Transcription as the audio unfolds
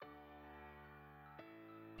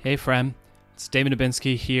Hey friend, it's David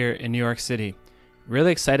Dubinsky here in New York City.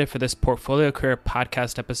 Really excited for this Portfolio Career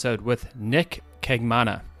podcast episode with Nick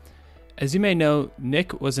Kegmana. As you may know,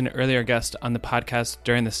 Nick was an earlier guest on the podcast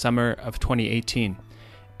during the summer of 2018.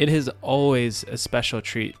 It is always a special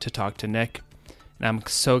treat to talk to Nick, and I'm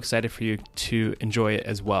so excited for you to enjoy it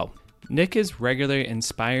as well. Nick is regularly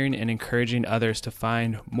inspiring and encouraging others to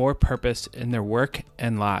find more purpose in their work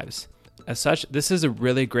and lives. As such, this is a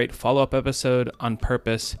really great follow-up episode on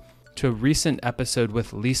purpose to a recent episode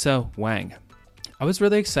with Lisa Wang. I was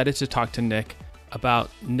really excited to talk to Nick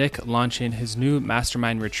about Nick launching his new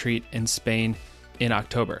mastermind retreat in Spain in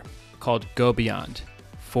October called Go Beyond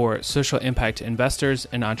for social impact investors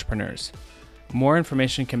and entrepreneurs. More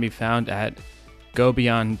information can be found at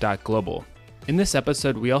gobeyond.global. In this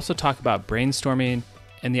episode, we also talk about brainstorming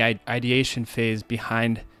and the ideation phase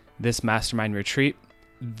behind this mastermind retreat.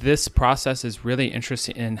 This process is really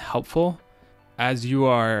interesting and helpful as you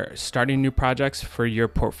are starting new projects for your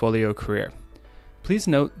portfolio career. Please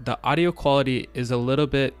note the audio quality is a little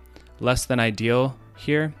bit less than ideal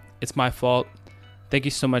here. It's my fault. Thank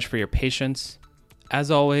you so much for your patience.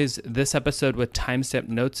 As always, this episode with timestamp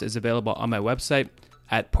notes is available on my website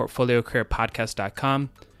at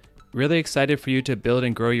portfoliocareerpodcast.com. Really excited for you to build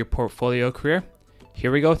and grow your portfolio career.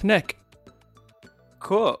 Here we go with Nick.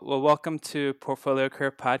 Cool. Well, welcome to Portfolio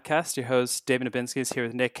Career Podcast. Your host, David Dubinsky, is here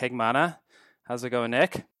with Nick Kegmana. How's it going,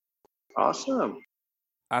 Nick? Awesome.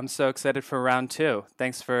 I'm so excited for round two.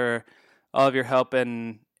 Thanks for all of your help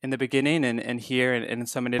in the beginning and here and in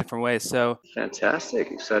so many different ways. So Fantastic.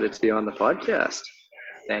 Excited to be on the podcast.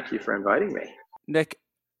 Thank you for inviting me. Nick,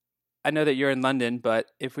 I know that you're in London, but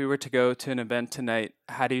if we were to go to an event tonight,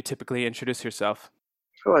 how do you typically introduce yourself?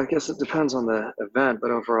 Well, I guess it depends on the event,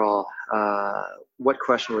 but overall, what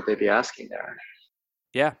question would they be asking there?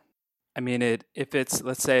 Yeah. I mean, if it's,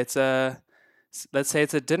 let's say it's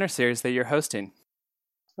a dinner series that you're hosting.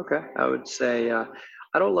 Okay. I would say I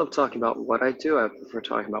don't love talking about what I do. I prefer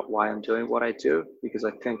talking about why I'm doing what I do, because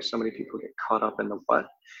I think so many people get caught up in the what,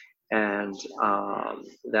 and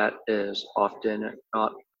that is often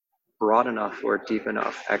not broad enough or deep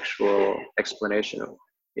enough actual explanation of,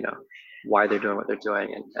 why they're doing what they're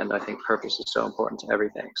doing. And I think purpose is so important to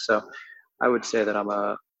everything. So I would say that I'm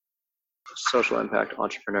a social impact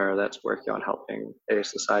entrepreneur that's working on helping a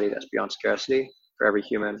society that's beyond scarcity for every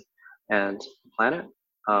human and planet.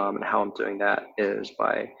 And how I'm doing that is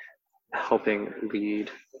by helping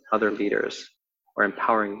lead other leaders or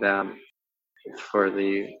empowering them for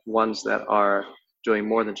the ones that are doing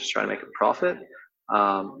more than just trying to make a profit,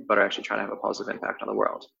 but are actually trying to have a positive impact on the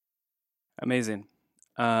world. Amazing.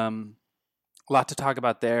 A lot to talk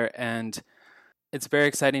about there, and it's very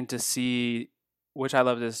exciting to see, which I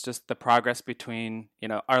love, is just the progress between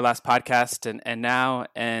our last podcast and now,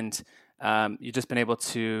 and you've just been able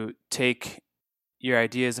to take your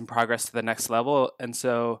ideas and progress to the next level. And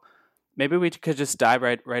so maybe we could just dive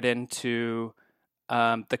right into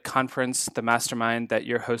the conference, the mastermind that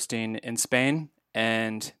you're hosting in Spain,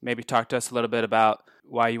 and maybe talk to us a little bit about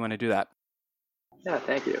why you want to do that. Yeah,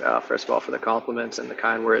 thank you. First of all, for the compliments and the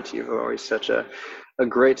kind words. You've always such a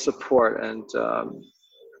great support. And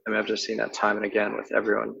I've just seen that time and again with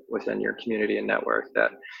everyone within your community and network,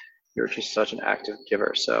 that you're just such an active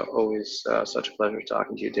giver. So always such a pleasure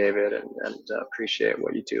talking to you, David, and appreciate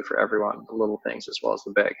what you do for everyone, the little things as well as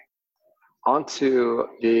the big. On to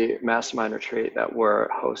the mastermind retreat that we're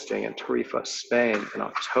hosting in Tarifa, Spain in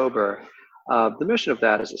October. The mission of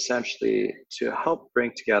that is essentially to help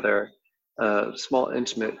bring together a small,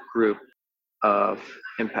 intimate group of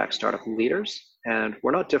impact startup leaders. And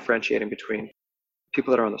we're not differentiating between people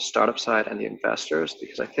that are on the startup side and the investors,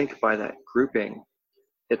 because I think by that grouping,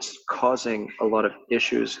 it's causing a lot of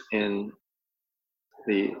issues in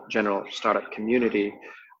the general startup community.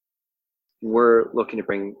 We're looking to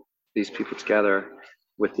bring these people together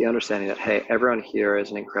with the understanding that, hey, everyone here is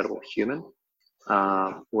an incredible human.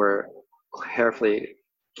 We're carefully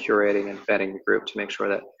curating and vetting the group to make sure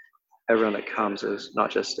that everyone that comes is not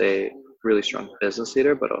just a really strong business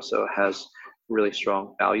leader, but also has really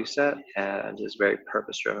strong value set and is very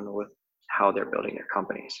purpose driven with how they're building their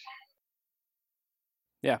companies.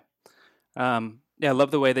 Yeah. I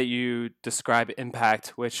love the way that you describe impact,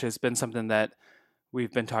 which has been something that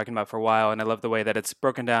we've been talking about for a while. And I love the way that it's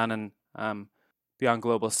broken down in Beyond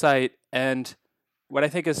Global site. And what I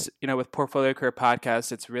think is, with Portfolio Career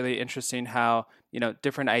Podcast, it's really interesting how,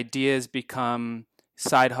 different ideas become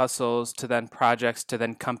side hustles to then projects to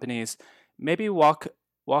then companies. Maybe walk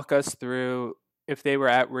us through, if they were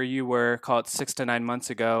at where you were, call it 6 to 9 months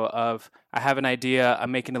ago, of I have an idea,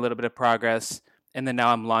 I'm making a little bit of progress, and then now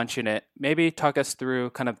I'm launching it. Maybe talk us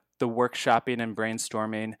through kind of the workshopping and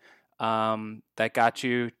brainstorming that got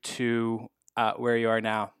you to where you are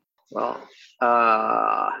now. Well,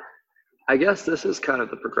 I guess this is kind of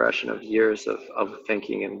the progression of years of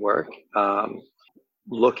thinking and work.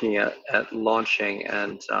 Looking at launching,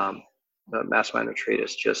 and the Mastermind Retreat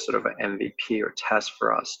is just sort of an MVP or test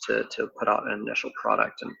for us to put out an initial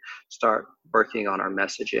product and start working on our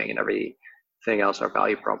messaging and everything else, our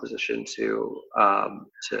value proposition, to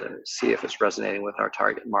see if it's resonating with our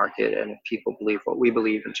target market and if people believe what we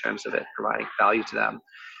believe in terms of it providing value to them.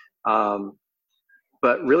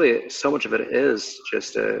 But really, so much of it is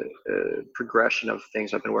just a progression of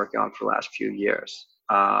things I've been working on for the last few years.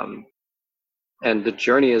 And the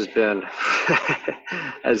journey has been,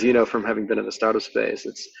 as you know from having been in the startup space,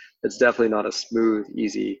 it's definitely not a smooth,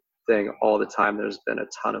 easy thing all the time. There's been a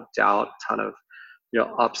ton of doubt, a ton of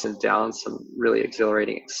ups and downs, some really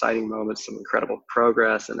exhilarating, exciting moments, some incredible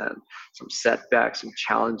progress, and then some setbacks, some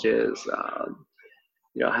challenges.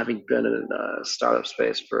 Having been in the startup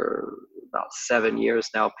space for about 7 years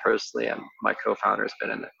now personally, and my co-founder has been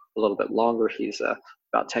in it a little bit longer. He's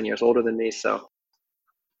about 10 years older than me. So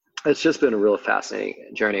it's just been a real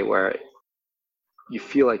fascinating journey where you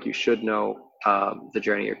feel like you should know the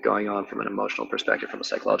journey you're going on from an emotional perspective, from a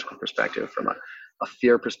psychological perspective, from a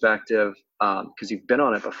fear perspective, because you've been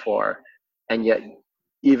on it before. And yet,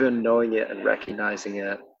 even knowing it and recognizing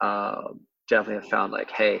it, definitely have found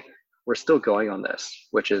like, hey, we're still going on this,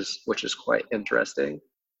 which is quite interesting.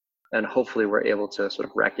 And hopefully we're able to sort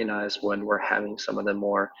of recognize when we're having some of the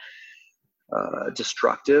more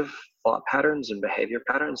destructive thought patterns and behavior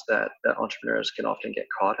patterns that entrepreneurs can often get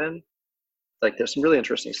caught in. Like, there's some really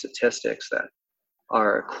interesting statistics that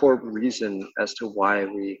are a core reason as to why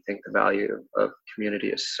we think the value of community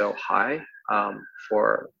is so high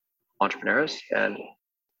for entrepreneurs. And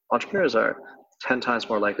entrepreneurs are 10 times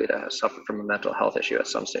more likely to suffer from a mental health issue at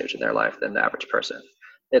some stage in their life than the average person.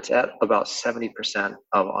 It's at about 70%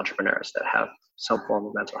 of entrepreneurs that have some form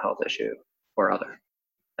of mental health issue or other.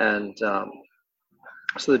 And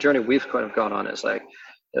so the journey we've kind of gone on is like,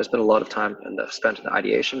 there's been a lot of time spent in the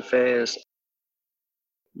ideation phase.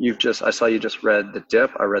 I saw you just read The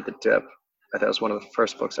Dip. I read The Dip. I thought it was one of the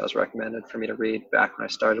first books that was recommended for me to read back when I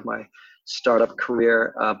started my startup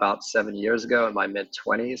career about 7 years ago in my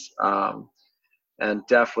mid-20s. And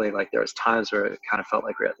definitely, like, there was times where it kind of felt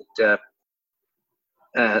like we were at the dip,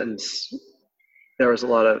 and there was a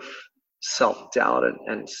lot of self-doubt,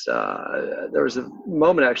 and there was a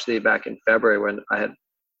moment actually back in February when I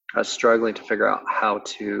was struggling to figure out how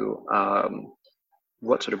to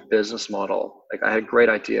what sort of business model. Like, I had a great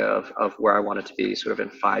idea of where I wanted to be sort of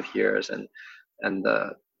in 5 years, and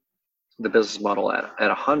the business model at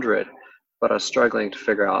 100. But I was struggling to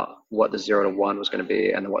figure out what the 0 to 1 was going to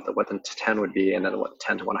be, and then what the 10 would be, and then what the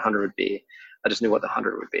 10 to 100 would be. I just knew what the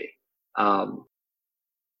 100 would be.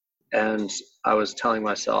 And I was telling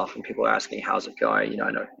myself, and people were asking, how's it going? I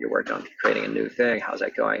know you're working on creating a new thing. How's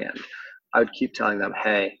that going? And I would keep telling them,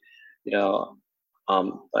 hey,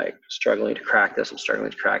 I'm like struggling to crack this. I'm struggling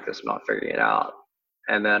to crack this. I'm not figuring it out.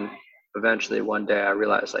 And then eventually one day I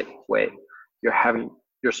realized, like, wait,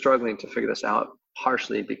 you're struggling to figure this out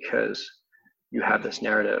partially because you have this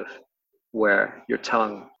narrative where you're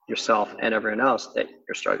telling yourself and everyone else that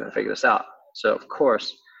you're struggling to figure this out. So of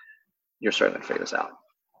course you're struggling to figure this out.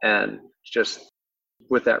 And just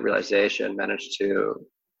with that realization, managed to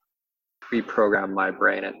reprogram my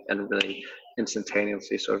brain and really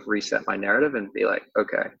instantaneously sort of reset my narrative and be like,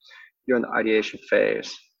 okay, you're in the ideation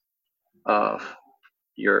phase of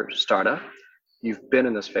your startup. You've been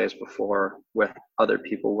in this phase before with other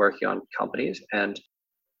people working on companies, and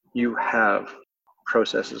you have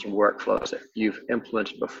processes and workflows that you've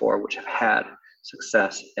implemented before which have had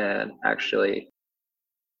success and actually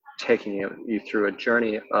taking you through a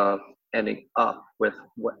journey of ending up with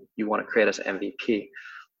what you want to create as MVP.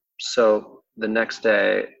 So the next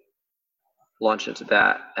day, launch into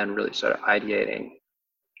that and really started ideating,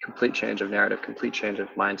 complete change of narrative, complete change of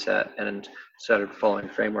mindset, and started following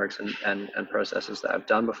frameworks and processes that I've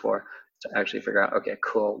done before to actually figure out, okay,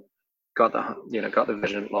 cool, got the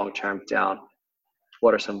vision long term down.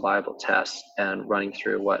 What are some viable tests, and running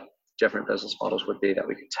through what different business models would be that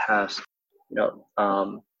we could test,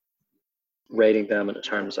 rating them in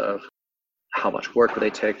terms of how much work would they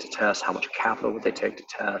take to test, how much capital would they take to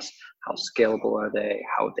test, how scalable are they,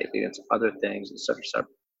 how would they lead into other things, and sort of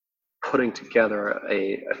putting together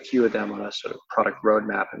a few of them on a sort of product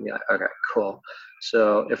roadmap and be like, okay, cool.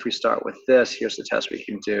 So if we start with this, here's the test we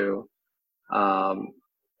can do.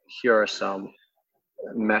 Here are some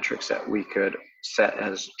metrics that we could set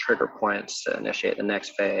as trigger points to initiate the next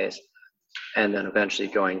phase. and then eventually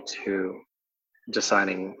going to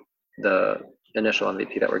designing the initial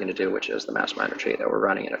MVP that we're going to do, which is the mastermind retreat that we're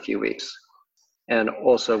running in a few weeks. And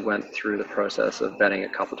also went through the process of vetting a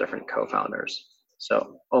couple different co-founders.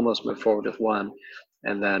 So almost moved forward with one,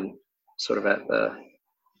 and then sort of at the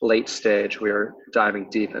late stage, we were diving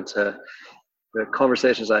deep into the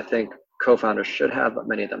conversations I think co-founders should have, but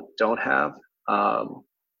many of them don't have.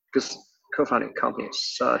 Because co-founding a company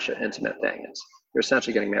is such an intimate thing. You're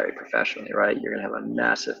essentially getting married professionally, right? You're going to have a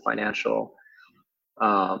massive financial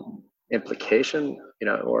implication,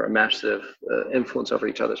 or a massive influence over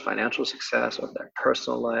each other's financial success, over their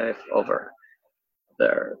personal life, over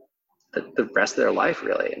the rest of their life,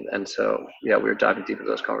 really. And so, we were diving deep into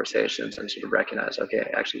those conversations and sort of recognized,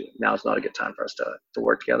 okay, actually, now is not a good time for us to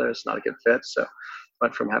work together. It's not a good fit. So,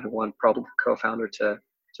 went from having one probable co-founder to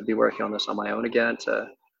be working on this on my own again, to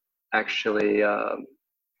actually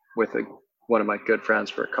with one of my good friends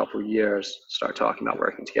for a couple of years, start talking about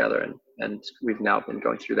working together. And we've now been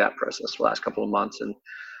going through that process the last couple of months. And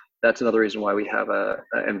that's another reason why we have a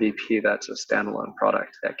MVP that's a standalone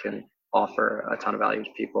product that can offer a ton of value to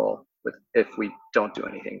people if we don't do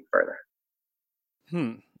anything further.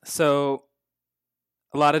 So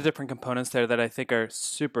a lot of different components there that I think are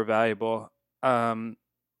super valuable.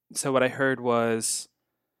 So what I heard was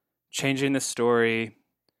changing the story.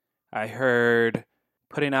 I heard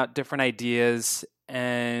putting out different ideas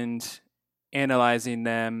and analyzing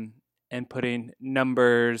them and putting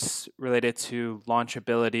numbers related to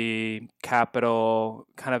launchability, capital,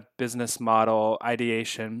 kind of business model,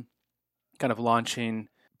 ideation, kind of launching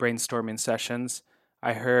brainstorming sessions.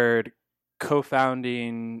 I heard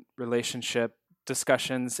co-founding relationship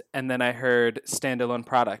discussions, and then I heard standalone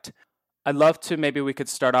product. I'd love to, maybe we could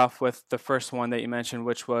start off with the first one that you mentioned,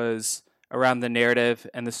 which was around the narrative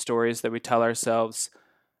and the stories that we tell ourselves.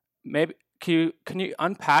 Maybe can you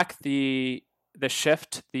unpack the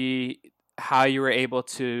shift, how you were able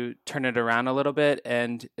to turn it around a little bit,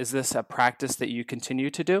 and is this a practice that you continue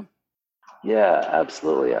to do? Yeah,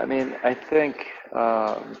 absolutely. I mean, I think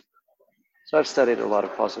so. I've studied a lot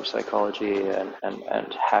of positive psychology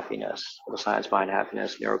and happiness, the science behind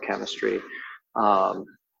happiness, neurochemistry.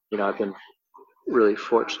 I've been really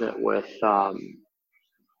fortunate with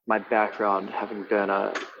my background, having been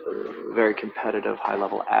a very competitive,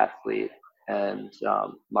 high-level athlete and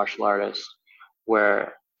martial artist,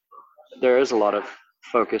 where there is a lot of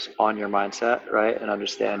focus on your mindset, right, and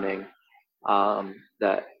understanding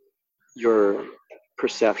that your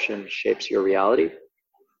perception shapes your reality.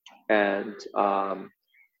 And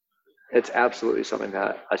it's absolutely something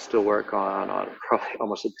that I still work on probably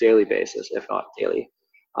almost a daily basis, if not daily.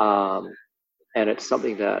 And it's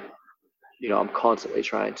something that, I'm constantly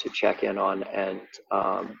trying to check in on and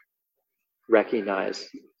recognize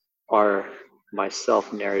my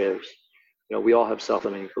self-narratives. We all have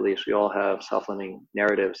self-limiting beliefs. We all have self-limiting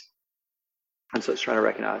narratives. And so it's trying to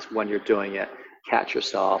recognize when you're doing it, catch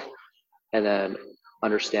yourself, and then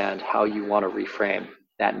understand how you want to reframe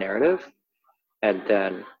that narrative. And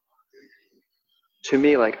then, to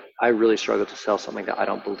me, I really struggle to sell something that I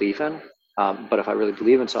don't believe in. But if I really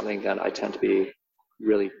believe in something, then I tend to be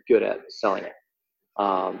really good at selling it.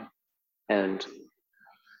 And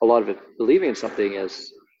a lot of it, believing in something,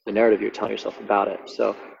 is the narrative you're telling yourself about it.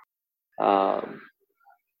 So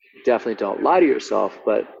definitely don't lie to yourself,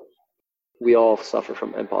 but we all suffer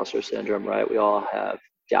from imposter syndrome, right? We all have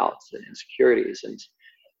doubts and insecurities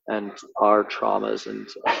and our traumas and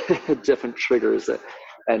different triggers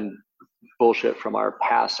and bullshit from our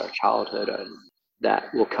past, our childhood, and that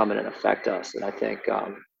will come in and affect us. And I think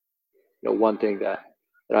one thing that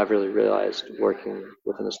I've really realized working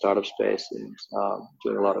within the startup space and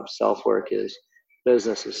doing a lot of self-work is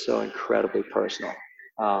business is so incredibly personal,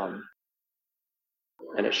 and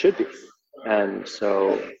it should be. And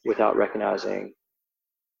so without recognizing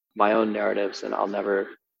my own narratives, and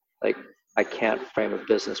I can't frame a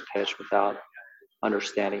business pitch without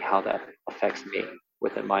understanding how that affects me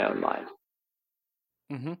within my own mind.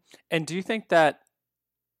 Mm-hmm. And do you think that,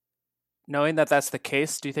 knowing that that's the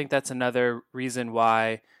case, do you think that's another reason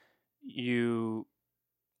why you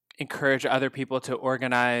encourage other people to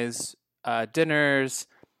organize dinners,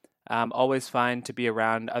 always find to be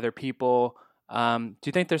around other people? Do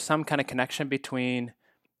you think there's some kind of connection between,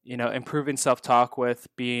 improving self-talk with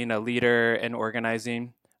being a leader and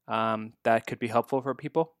organizing that could be helpful for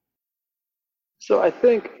people? So I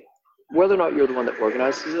think whether or not you're the one that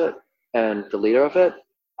organizes it and the leader of it,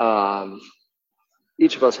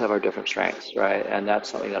 each of us have our different strengths, right? And that's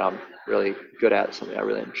something that I'm really good at, something I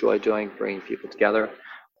really enjoy doing, bringing people together.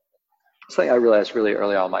 Something I realized really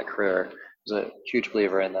early on in my career. I was a huge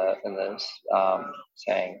believer in this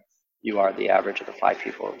saying, you are the average of the 5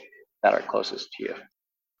 people that are closest to you.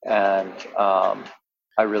 And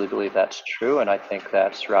I really believe that's true. And I think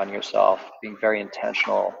that surrounding yourself, being very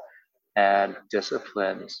intentional and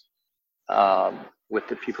disciplined with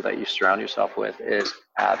the people that you surround yourself with is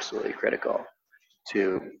absolutely critical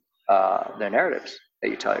to the narratives that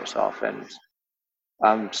you tell yourself. And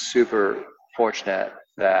I'm super fortunate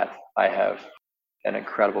that I have an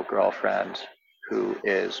incredible girlfriend who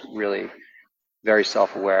is really very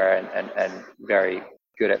self-aware and very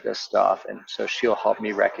good at this stuff. And so she'll help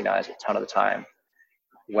me recognize a ton of the time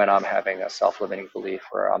when I'm having a self-limiting belief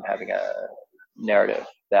or I'm having a narrative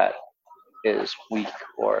that is weak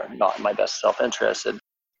or not in my best self-interest.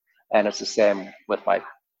 And it's the same with my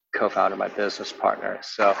co-founder, my business partner.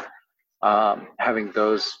 So having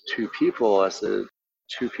those two people as the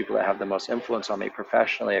two people that have the most influence on me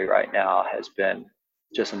professionally right now has been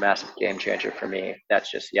just a massive game changer for me.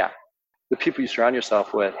 That's just, the people you surround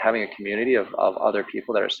yourself with, having a community of other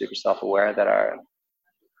people that are super self-aware, that are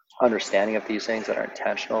understanding of these things, that are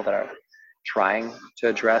intentional, that are trying to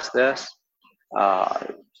address this,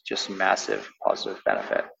 just massive positive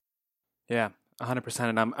benefit. Yeah, 100%.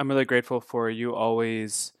 And I'm really grateful for you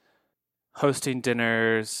always hosting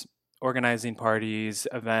dinners, organizing parties,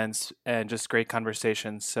 events, and just great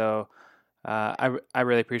conversations. So I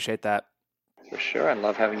really appreciate that. For sure, and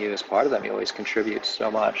love having you as part of them. You always contribute so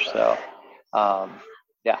much. So,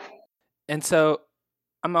 yeah. And so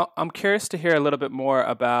I'm curious to hear a little bit more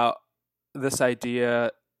about this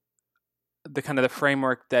idea, the kind of the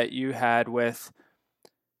framework that you had with,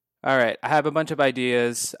 all right, I have a bunch of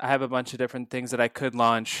ideas, I have a bunch of different things that I could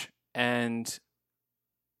launch, and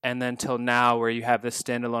then till now where you have this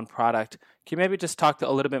standalone product. Can you maybe just talk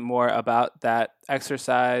a little bit more about that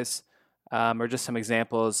exercise, or just some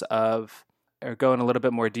examples of, or go in a little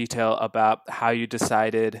bit more detail about how you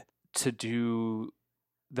decided to do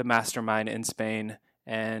the mastermind in Spain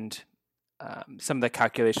and some of the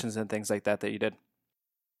calculations and things like that you did?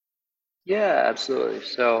 Yeah, absolutely.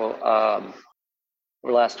 So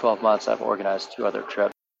over the last 12 months, I've organized 2 other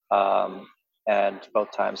trips, and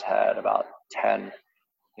both times had about 10,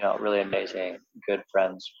 really amazing, good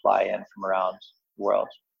friends fly in from around the world.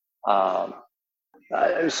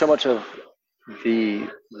 So much of the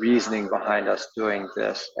reasoning behind us doing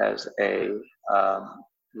this as a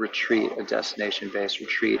retreat, a destination-based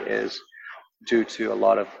retreat, is due to a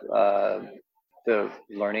lot of the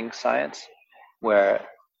learning science, where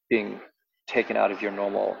being taken out of your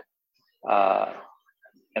normal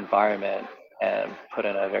environment and put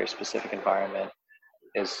in a very specific environment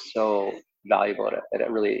is so valuable. It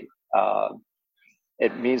really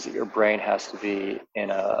it means that your brain has to be in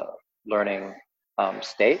a learning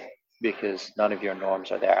state, because none of your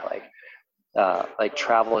norms are there. Like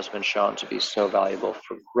travel has been shown to be so valuable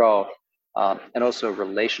for growth, and also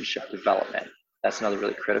relationship development. That's another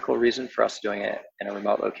really critical reason for us doing it in a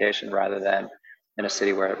remote location rather than in a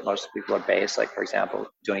city where most people are based. Like, for example,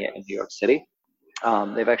 doing it in New York City.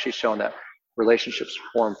 They've actually shown that relationships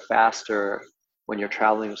form faster when you're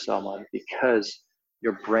traveling with someone, because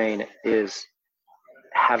your brain is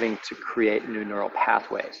having to create new neural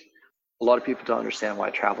pathways. A lot of people don't understand why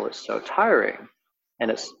travel is so tiring.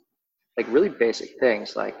 And it's like really basic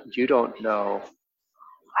things, like you don't know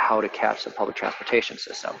how to catch the public transportation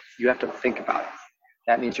system. You have to think about it.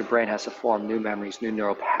 That means your brain has to form new memories, new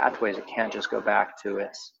neural pathways. It can't just go back to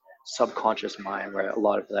its subconscious mind, where a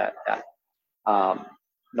lot of that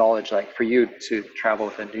knowledge, like for you to travel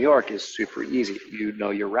within New York, is super easy. You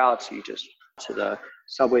know your routes, you just to the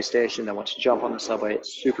subway station, then once you jump on the subway,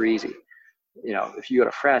 it's super easy. If you go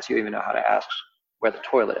to France, you even know how to ask where the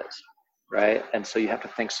toilet is, right? And so you have to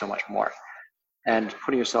think so much more. And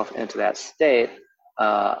putting yourself into that state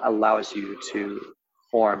allows you to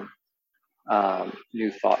form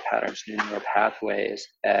new thought patterns, new neural pathways,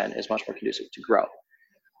 and is much more conducive to growth.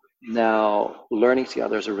 Now, learning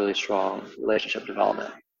together is a really strong relationship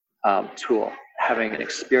development tool. Having an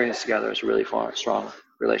experience together is a really strong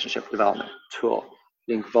relationship development tool.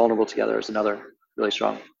 Being vulnerable together is another really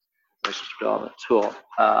strong relationship development tool.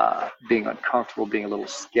 Being uncomfortable, being a little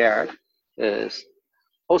scared is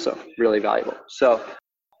also really valuable. So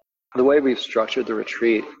the way we've structured the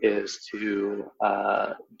retreat is to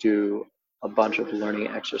do a bunch of learning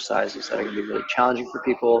exercises that are going to be really challenging for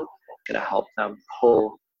people, going to help them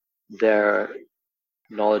pull their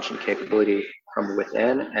knowledge and capability from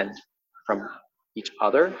within and from each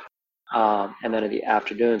other. And then in the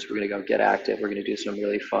afternoons, we're going to go get active. We're going to do some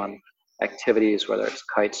really fun activities, whether it's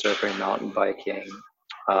kite surfing, mountain biking,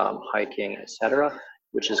 hiking, etc.,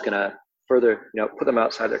 which is going to further, put them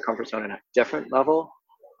outside their comfort zone in a different level.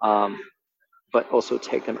 but also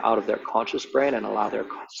take them out of their conscious brain and allow their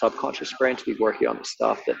subconscious brain to be working on the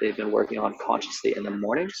stuff that they've been working on consciously in the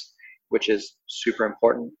mornings, which is super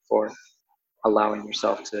important for allowing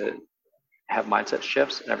yourself to have mindset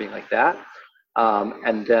shifts and everything like that.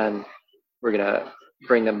 And then we're going to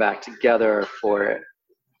bring them back together for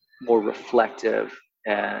more reflective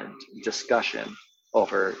and discussion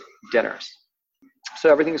over dinners. So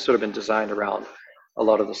everything's sort of been designed around a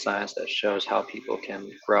lot of the science that shows how people can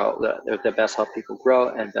grow, the best help people grow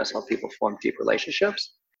and best help people form deep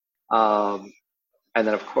relationships. And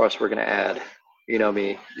then of course we're going to add, you know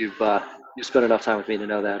me, you've spent enough time with me to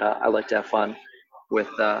know that I like to have fun. With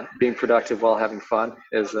being productive while having fun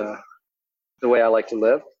is the way I like to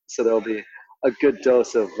live. So there'll be a good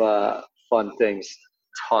dose of fun things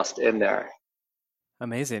tossed in there.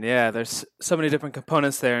 Amazing. Yeah, there's so many different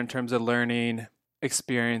components there in terms of learning,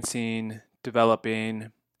 experiencing,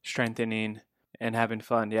 developing, strengthening, and having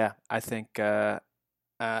fun. Yeah, I think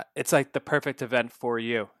it's like the perfect event for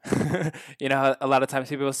you. You know, a lot of times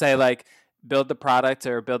people will say like, build the product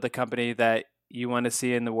or build the company that you want to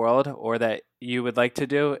see in the world or that you would like to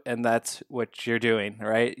do, and that's what you're doing,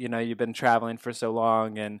 right? You know, you've been traveling for so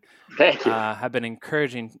long and Thank you. have been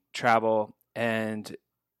encouraging travel and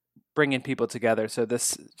bringing people together. So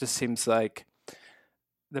this just seems like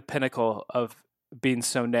the pinnacle of being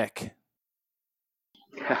so Nick.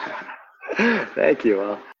 Thank you.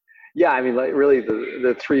 Well, yeah, I mean, like really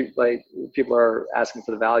the three, like people are asking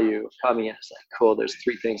for the value of coming in. It's like, cool, there's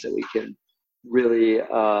three things that we can really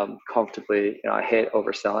comfortably, you know, I hate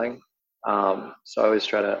overselling. So I always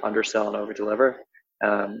try to undersell and over deliver.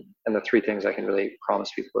 And the three things I can really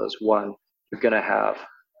promise people is one, you're going to have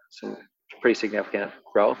some pretty significant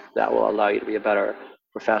growth that will allow you to be a better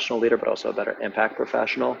professional leader, but also a better impact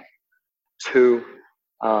professional. Two,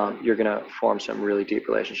 you're going to form some really deep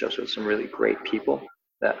relationships with some really great people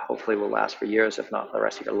that hopefully will last for years, if not the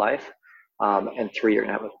rest of your life. And three, you're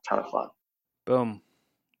going to have a ton of fun. Boom.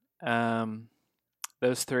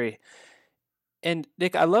 Those three. And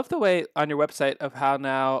Nick, I love the way on your website of how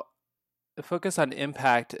now the focus on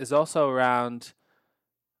impact is also around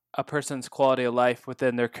a person's quality of life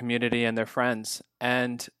within their community and their friends.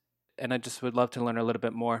 And I just would love to learn a little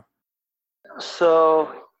bit more.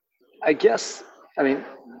 So I guess, I mean,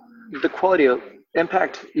 the quality of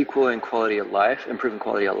impact equaling quality of life, improving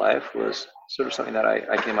quality of life was sort of something that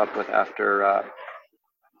I came up with after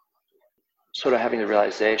sort of having the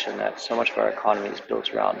realization that so much of our economy is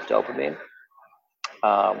built around dopamine,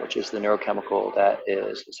 which is the neurochemical that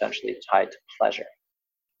is essentially tied to pleasure.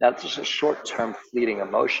 That's just a short-term fleeting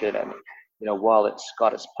emotion, and you know, while it's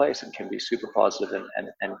got its place and can be super positive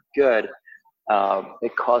and good,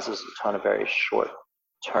 it causes a ton of very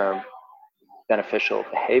short-term beneficial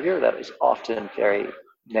behavior that is often very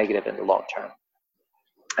negative in the long term.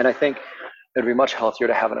 And I think it'd be much healthier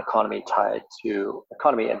to have an economy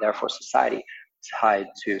and therefore society tied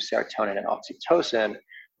to serotonin and oxytocin,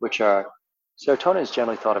 which are, serotonin is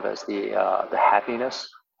generally thought of as the happiness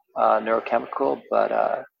neurochemical, but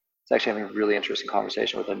it's actually having a really interesting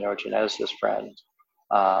conversation with a neurogeneticist friend.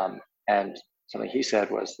 And something he said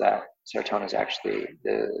was that serotonin is actually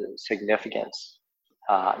the significance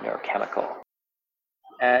neurochemical.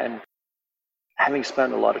 And having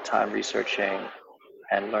spent a lot of time researching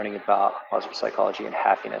and learning about positive psychology and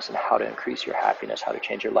happiness and how to increase your happiness, how to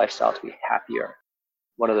change your lifestyle to be happier.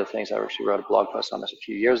 One of the things I actually wrote a blog post on this a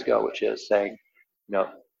few years ago, which is saying, you know,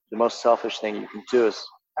 the most selfish thing you can do is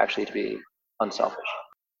actually to be unselfish.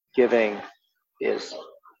 Giving is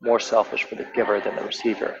more selfish for the giver than the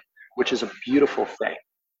receiver, which is a beautiful thing,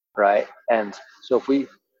 right? And so if we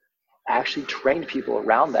actually train people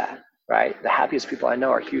around that, right? The happiest people I know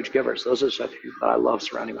are huge givers. Those are the type of people that I love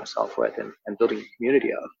surrounding myself with and building a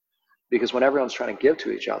community of. Because when everyone's trying to give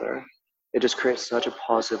to each other, it just creates such a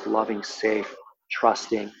positive, loving, safe,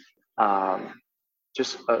 trusting,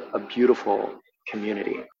 just a beautiful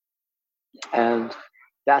community. And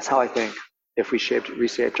that's how I think if we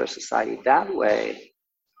reshaped our society that way,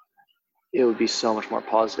 it would be so much more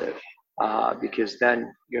positive, because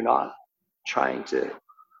then you're not trying to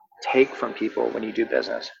take from people when you do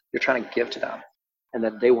business. You're trying to give to them, and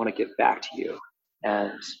then they want to give back to you.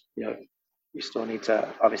 And you know, you still need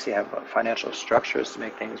to obviously have financial structures to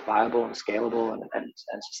make things viable and scalable and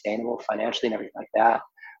sustainable financially and everything like that,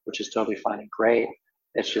 which is totally fine and great.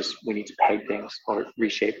 It's just we need to peg things or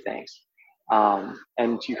reshape things.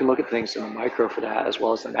 And you can look at things in the micro for that as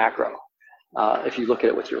well as the macro. If you look at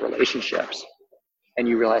it with your relationships and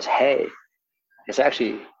you realize, hey, it's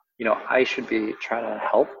actually, you know, I should be trying to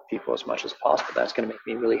help people as much as possible. That's going to make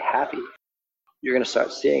me really happy. You're going to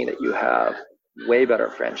start seeing that you have way better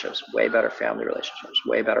friendships, way better family relationships,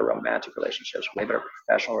 way better romantic relationships, way better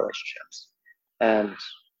professional relationships. And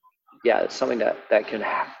yeah, it's something that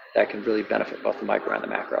can really benefit both the micro and the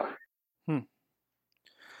macro. Hmm.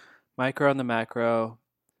 Micro and the macro,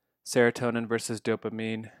 serotonin versus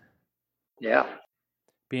dopamine, Yeah.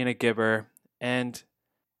 being a giver, and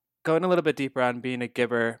going a little bit deeper on being a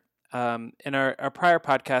giver. In our prior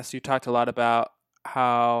podcast, you talked a lot about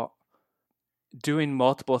how doing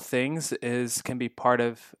multiple things can be part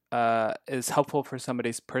of is helpful for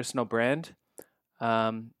somebody's personal brand.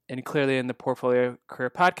 And clearly in the Portfolio Career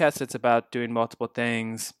podcast, it's about doing multiple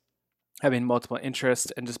things, having multiple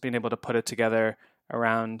interests, and just being able to put it together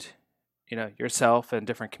around, yourself and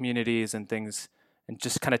different communities and things, and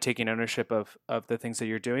just kind of taking ownership of the things that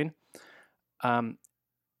you're doing.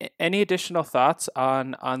 Any additional thoughts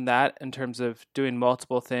on that in terms of doing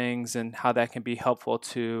multiple things and how that can be helpful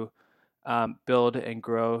to build and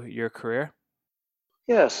grow your career?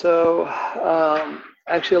 Yeah. So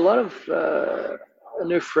actually, a lot of a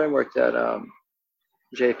new framework that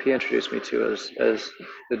JP introduced me to is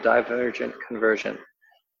the divergent convergent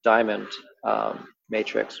diamond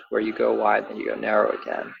matrix, where you go wide, then you go narrow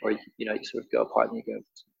again, or you sort of go apart and you go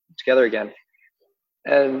together again.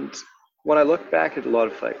 And when I look back at a lot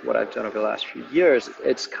of like what I've done over the last few years,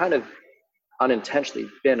 it's kind of unintentionally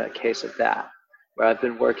been a case of that, where I've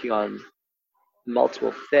been working on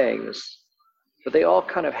multiple things, but they all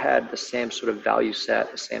kind of had the same sort of value set,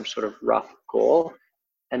 the same sort of rough goal.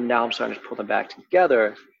 And now I'm starting to pull them back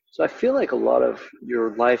together. So I feel like a lot of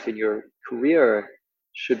your life and your career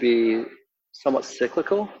should be somewhat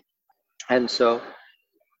cyclical. And so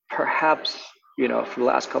perhaps, for the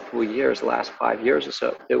last couple of years, the last 5 years or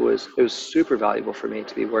so, it was super valuable for me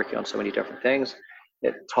to be working on so many different things.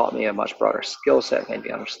 It taught me a much broader skill set, made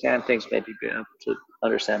me understand things, made me be able to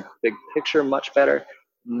understand the big picture much better.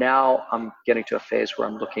 Now I'm getting to a phase where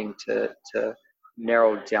I'm looking to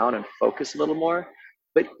narrow down and focus a little more.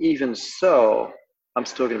 But even so, I'm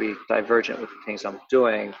still going to be divergent with the things I'm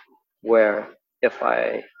doing, where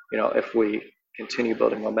if we continue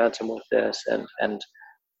building momentum with this and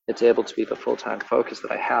it's able to be the full-time focus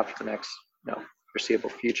that I have for the next, foreseeable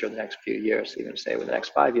future, the next few years, even say with the next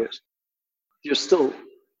 5 years, there's still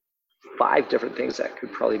 5 different things that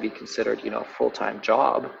could probably be considered, a full-time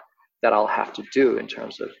job that I'll have to do in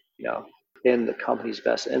terms of, in the company's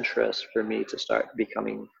best interest for me to start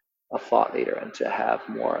becoming a thought leader and to have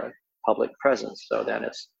more public presence. So then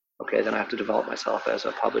it's okay, then I have to develop myself as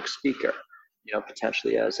a public speaker,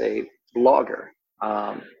 potentially as a blogger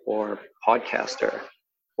or podcaster,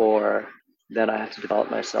 or then I have to develop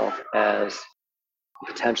myself as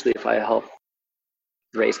potentially, if I help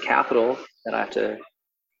raise capital, then I have to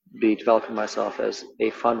be developing myself as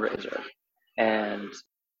a fundraiser. And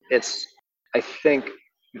it's, I think,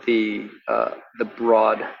 the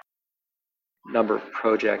broad number of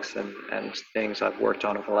projects and things I've worked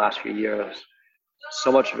on over the last few years,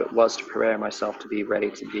 so much of it was to prepare myself to be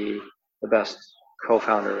ready to be the best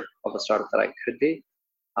co-founder of a startup that I could be.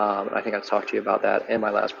 I think I talked to you about that in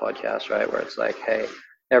my last podcast, right? Where it's like, hey,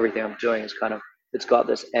 everything I'm doing is it's got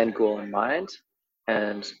this end goal in mind.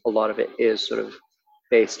 And a lot of it is sort of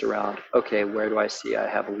based around, okay, where do I see I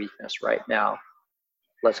have a weakness right now?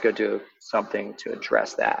 Let's go do something to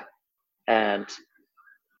address that. And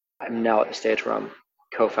I'm now at the stage where I'm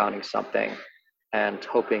co-founding something and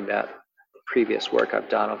hoping that the previous work I've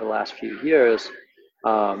done over the last few years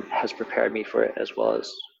has prepared me for it as well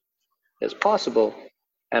as possible.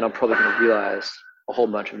 And I'm probably going to realize a whole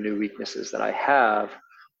bunch of new weaknesses that I have,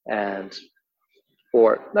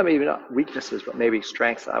 or maybe not weaknesses, but maybe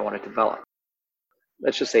strengths that I want to develop.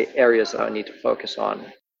 Let's just say areas that I need to focus on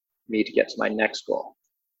me to get to my next goal,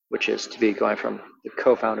 which is to be going from the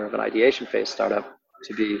co-founder of an ideation phase startup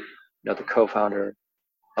to be, the co-founder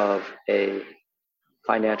of a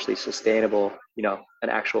financially sustainable, an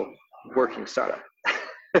actual working startup.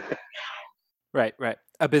 Right.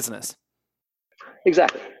 A business.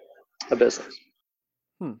 Exactly. A business.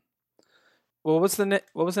 What was the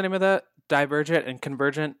name of that divergent and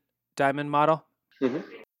convergent diamond model? Mm-hmm.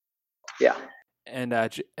 Yeah.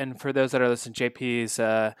 And for those that are listening, JP's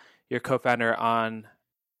your co-founder on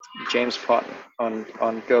James Potten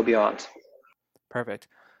on Go Beyond. Perfect.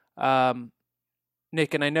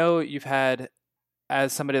 Nick, and I know you've had,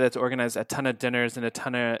 as somebody that's organized a ton of dinners and a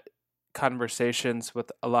ton of conversations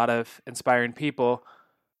with a lot of inspiring people,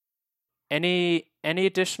 any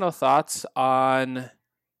additional thoughts on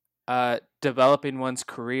developing one's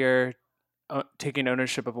career, taking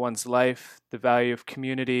ownership of one's life, the value of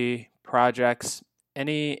community, projects,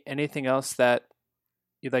 anything else that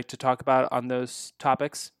you'd like to talk about on those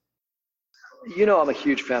topics? I'm a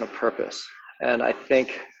huge fan of purpose. And I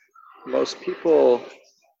think most people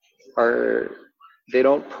they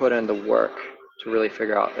don't put in the work to really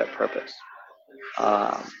figure out their purpose.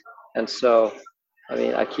 And so, I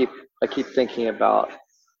mean, I keep thinking about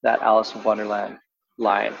that Alice in Wonderland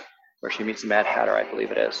line where she meets the Mad Hatter, I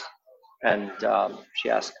believe it is, and she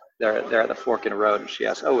asks, they're at the fork in the road, and she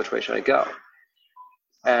asks, "Oh, which way should I go?"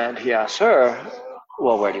 And he asks her,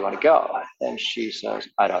 "Well, where do you want to go?" And she says,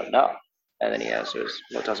 "I don't know." And then he answers,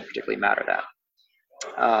 "Well, it doesn't particularly matter that."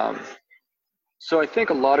 So I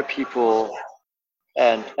think a lot of people,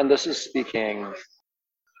 and this is speaking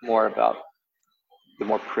more about the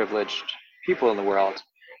more privileged people in the world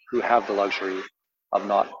who have the luxury of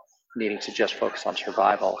not needing to just focus on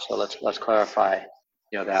survival. So let's clarify,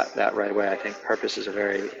 that right away. I think purpose is a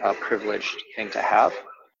very privileged thing to have,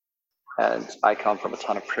 and I come from a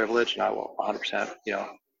ton of privilege, and I will 100%,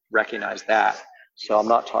 recognize that. So I'm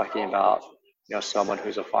not talking about, someone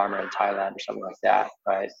who's a farmer in Thailand or something like that,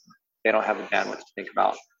 right? They don't have the bandwidth to think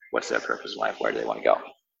about what's their purpose in life, where do they want to go.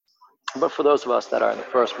 But for those of us that are in the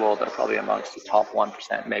first world, that are probably amongst the top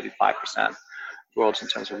 1%, maybe 5% worlds in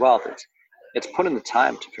terms of wealth, it's putting the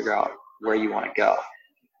time to figure out where you want to go,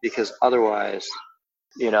 because otherwise,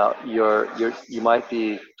 you might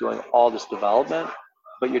be doing all this development,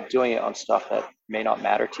 but you're doing it on stuff that may not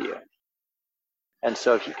matter to you. And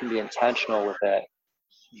so if you can be intentional with it,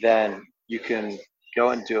 then you can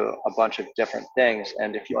go and do a bunch of different things.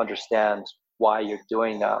 And if you understand why you're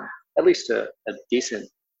doing them, at least to a decent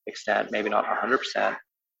extent, maybe not 100%,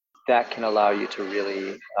 that can allow you to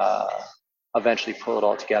really eventually pull it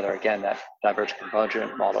all together. Again, that divergent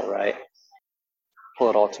convergent model, right? Pull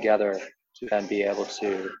it all together to then be able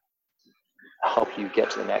to help you get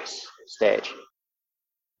to the next stage.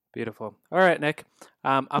 Beautiful. All right, Nick.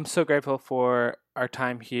 I'm so grateful for our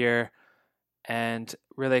time here and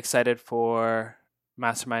really excited for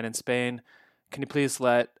Mastermind in Spain. Can you please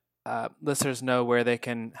let listeners know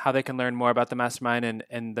how they can learn more about the Mastermind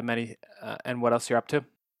and the many and what else you're up to?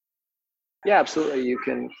 Yeah, absolutely. You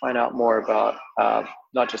can find out more about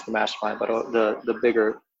not just the Mastermind, but the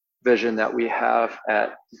bigger vision that we have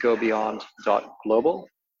at gobeyond.global.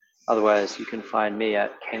 Otherwise, you can find me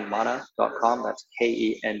at kengmana.com. That's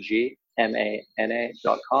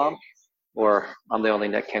KENGMANA.com. Or I'm the only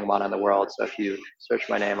Nick Kengmana in the world. So if you search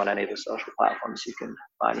my name on any of the social platforms, you can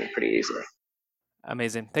find me pretty easily.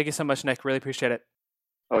 Amazing. Thank you so much, Nick. Really appreciate it.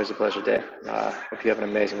 Always a pleasure, Dave. Hope you have an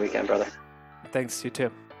amazing weekend, brother. Thanks, you too.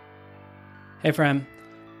 Hey, friend.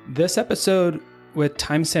 This episode with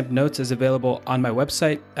timestamp notes is available on my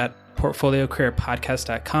website at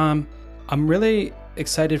portfoliocareerpodcast.com. I'm really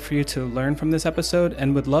excited for you to learn from this episode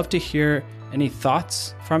and would love to hear any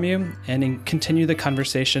thoughts from you and continue the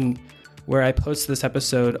conversation where I post this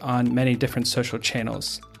episode on many different social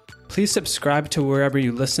channels. Please subscribe to wherever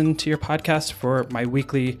you listen to your podcast for my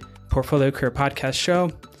weekly Portfolio Career Podcast show,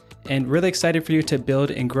 and really excited for you to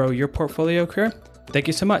build and grow your portfolio career. Thank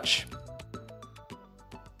you so much.